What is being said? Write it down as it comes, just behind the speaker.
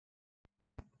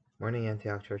Morning,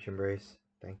 Antioch Church Embrace.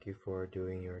 Thank you for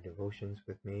doing your devotions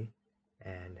with me,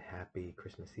 and happy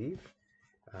Christmas Eve.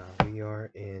 We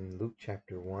are in Luke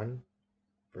chapter 1,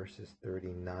 verses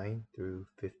 39 through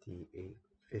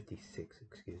 56,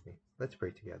 excuse me. Let's pray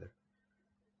together.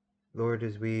 Lord,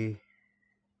 as we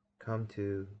come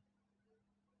to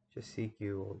just seek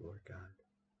you, O Lord God,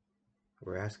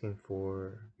 we're asking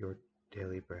for your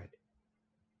daily bread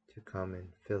to come and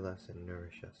fill us and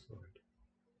nourish us, Lord.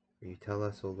 For you tell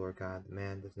us, O Lord God, that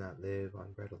man does not live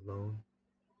on bread alone,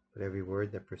 but every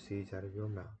word that proceeds out of your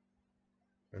mouth.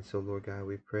 And so, Lord God,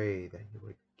 we pray that you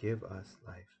would give us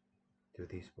life through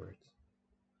these words.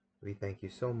 We thank you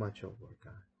so much, O Lord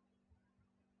God.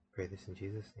 Pray this in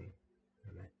Jesus' name.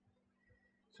 Amen.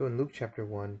 So in Luke chapter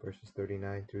 1, verses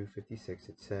 39 through 56,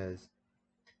 it says,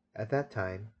 "At that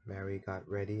time, Mary got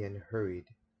ready and hurried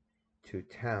to a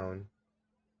town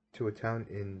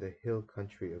in the hill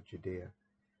country of Judea.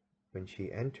 When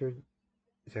she entered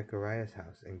Zechariah's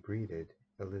house and greeted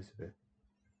Elizabeth.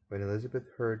 When Elizabeth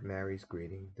heard Mary's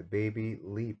greeting, the baby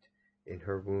leaped in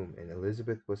her womb, and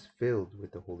Elizabeth was filled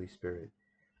with the Holy Spirit.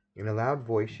 In a loud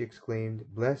voice she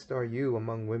exclaimed, 'Blessed are you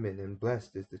among women, and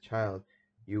blessed is the child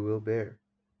you will bear.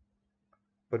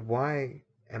 But why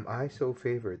am I so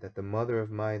favored that the mother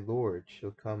of my Lord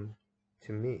shall come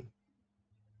to me?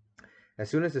 As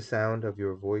soon as the sound of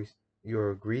your voice,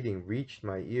 your greeting reached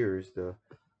my ears, the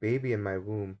baby in my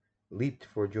womb leaped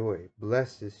for joy.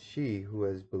 Blessed is she who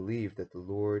has believed that the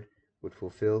Lord would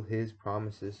fulfill his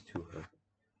promises to her.'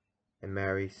 And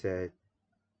Mary said,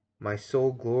 'My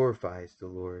soul glorifies the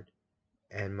Lord,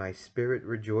 and my spirit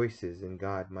rejoices in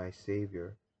God my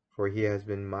Savior, for he has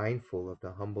been mindful of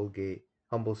the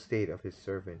humble state of his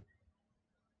servant.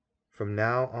 From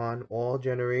now on all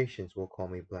generations will call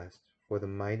me blessed, for the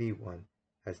Mighty One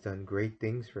has done great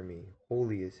things for me.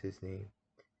 Holy is his name.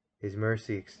 His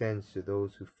mercy extends to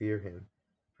those who fear him.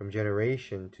 From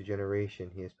generation to generation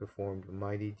he has performed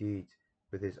mighty deeds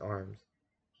with his arms.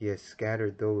 He has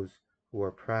scattered those who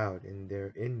are proud in their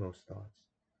inmost thoughts.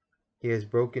 He has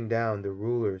broken down the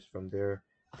rulers from their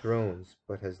thrones,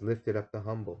 but has lifted up the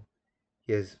humble.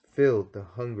 He has filled the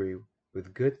hungry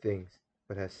with good things,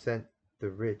 but has sent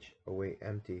the rich away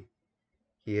empty.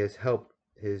 He has helped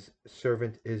his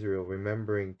servant Israel,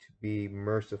 remembering to be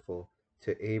merciful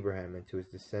to Abraham and to his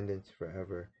descendants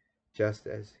forever, just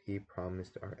as he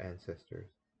promised our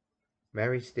ancestors.'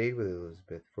 Mary stayed with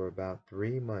Elizabeth for about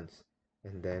 3 months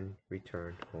and then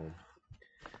returned home."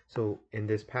 So in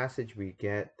this passage, we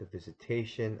get the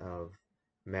visitation of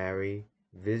Mary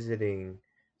visiting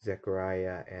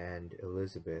Zechariah and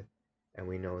Elizabeth. And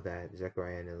we know that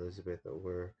Zechariah and Elizabeth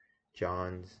were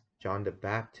John the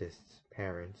Baptist's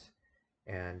parents.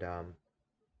 And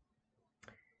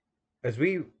as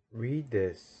we read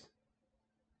this,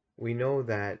 we know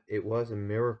that it was a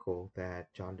miracle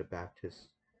that John the Baptist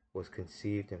was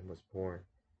conceived and was born.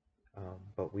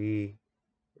 But we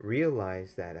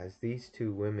realize that as these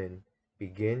two women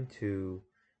begin to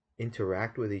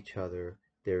interact with each other,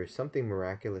 there is something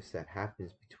miraculous that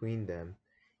happens between them.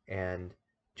 And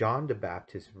John the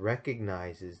Baptist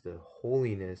recognizes the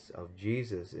holiness of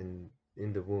Jesus in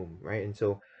the womb, right? And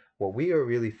so what we are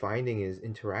really finding is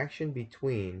interaction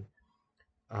between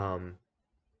um,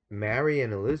 Mary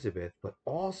and Elizabeth, but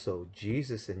also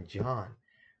Jesus and John,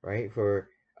 right? For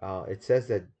it says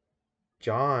that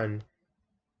John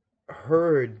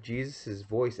heard Jesus'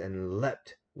 voice and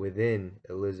leapt within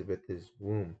Elizabeth's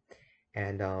womb.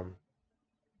 And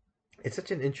it's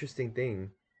such an interesting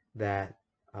thing that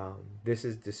this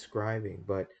is describing,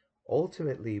 but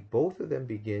ultimately both of them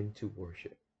begin to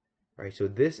worship, right? So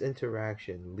this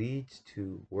interaction leads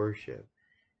to worship.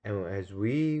 And as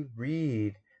we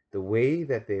read the way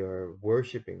that they are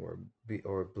worshiping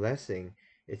or blessing,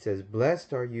 it says,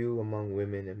 "Blessed are you among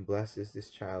women, and blessed is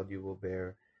this child you will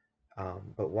bear.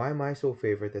 But why am I so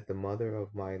favored that the mother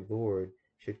of my Lord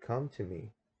should come to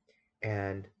me?"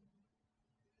 And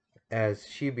as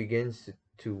she begins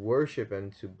to worship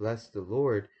and to bless the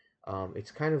Lord,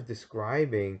 it's kind of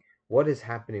describing what is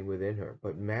happening within her.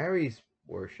 But Mary's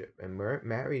worship and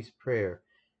Mary's prayer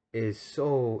is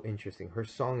so interesting. Her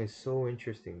song is so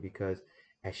interesting because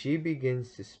as she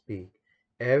begins to speak,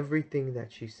 everything that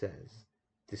she says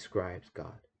describes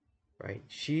God, right?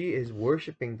 She is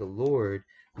worshiping the Lord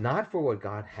not for what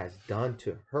God has done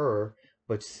to her,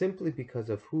 but simply because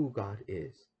of who God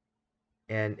is.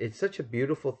 And it's such a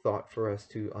beautiful thought for us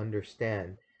to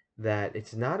understand that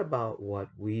it's not about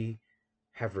what we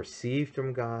have received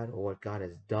from God or what God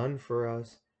has done for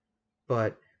us,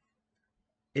 but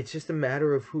it's just a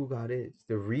matter of who God is.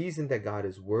 The reason that God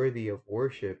is worthy of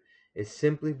worship is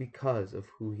simply because of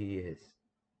who he is.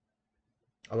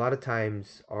 A lot of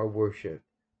times our worship,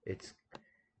 it's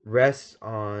rests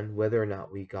on whether or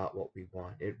not we got what we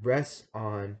want. It rests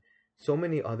on so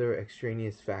many other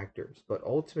extraneous factors, but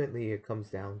ultimately it comes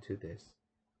down to this.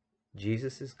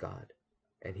 Jesus is God,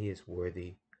 and he is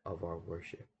worthy of our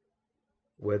worship.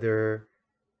 Whether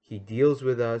he deals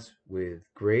with us with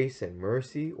grace and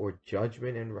mercy or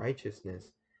judgment and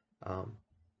righteousness, um,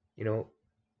 you know,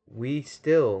 we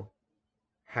still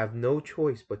have no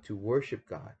choice but to worship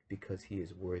God because he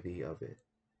is worthy of it.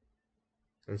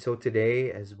 And so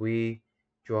today, as we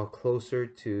draw closer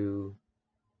to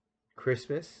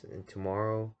Christmas, and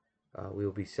tomorrow we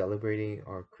will be celebrating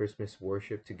our Christmas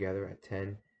worship together at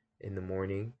 10 in the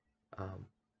morning, um,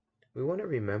 we want to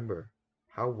remember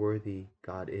how worthy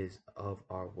God is of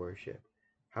our worship,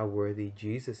 how worthy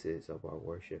Jesus is of our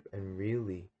worship, and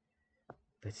really,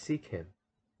 let's seek him.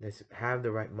 Let's have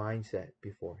the right mindset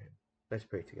before him. Let's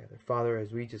pray together. Father,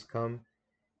 as we just come,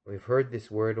 we've heard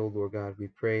this word, O Lord God, we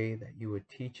pray that you would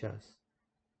teach us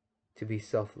to be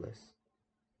selfless.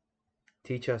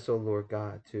 Teach us, O Lord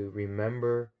God, to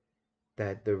remember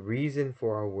that the reason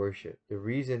for our worship, the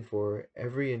reason for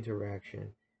every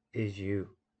interaction is you.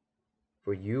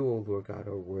 For you, O Lord God,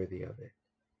 are worthy of it.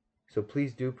 So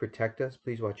please do protect us.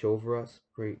 Please watch over us.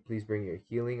 Please bring your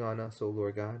healing on us, O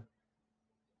Lord God.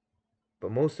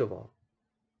 But most of all,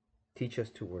 teach us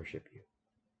to worship you.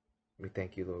 We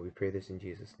thank you, Lord. We pray this in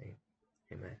Jesus' name.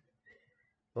 Amen.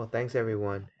 Well, thanks,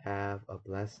 everyone. Have a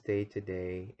blessed day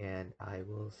today, and I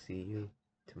will see you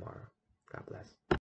tomorrow. God bless.